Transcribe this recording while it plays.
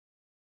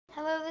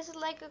this is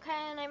Lego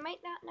Kind, I might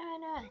not know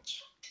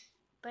much,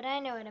 but I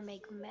know how to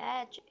make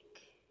magic.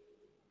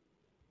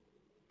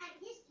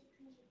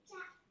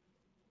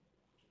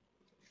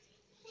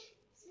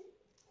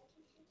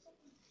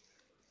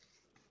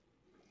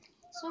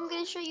 So I'm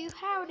going to show you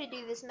how to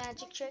do this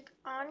magic trick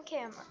on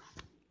camera.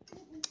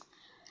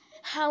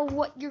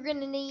 What you're going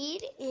to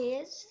need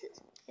is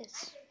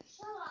this.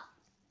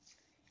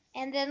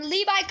 And then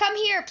Levi, come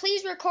here.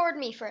 Please record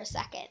me for a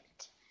second.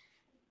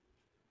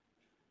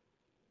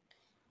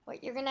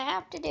 What you're going to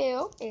have to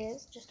do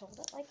is just hold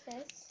it like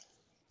this.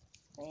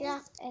 Yeah,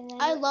 and then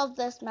I love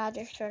this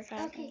magic trick.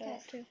 Okay,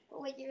 good.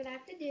 But what you're going to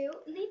have to do,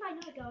 Levi,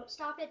 no, don't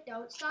stop it.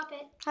 Don't stop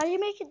it. How do you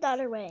make it the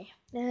other way?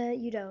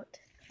 You don't.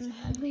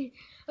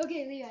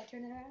 Okay, Levi,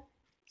 turn it around.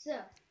 So,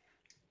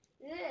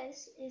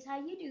 this is how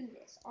you do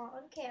this on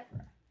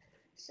camera.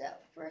 So,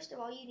 first of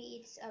all, you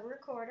need a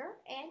recorder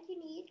and you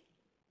need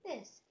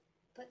this.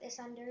 Put this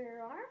under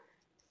your arm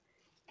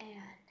and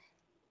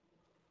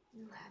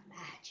you have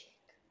magic.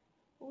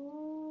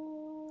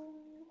 Ooh,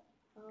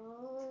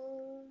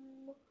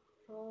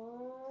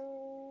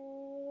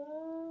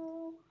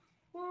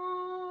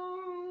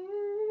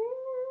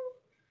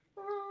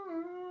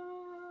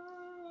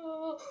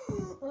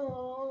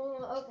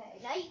 Okay,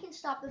 now you can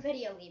stop the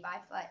video, Levi,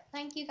 but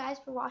thank you guys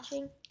for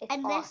watching. It's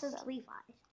awesome. This is Levi.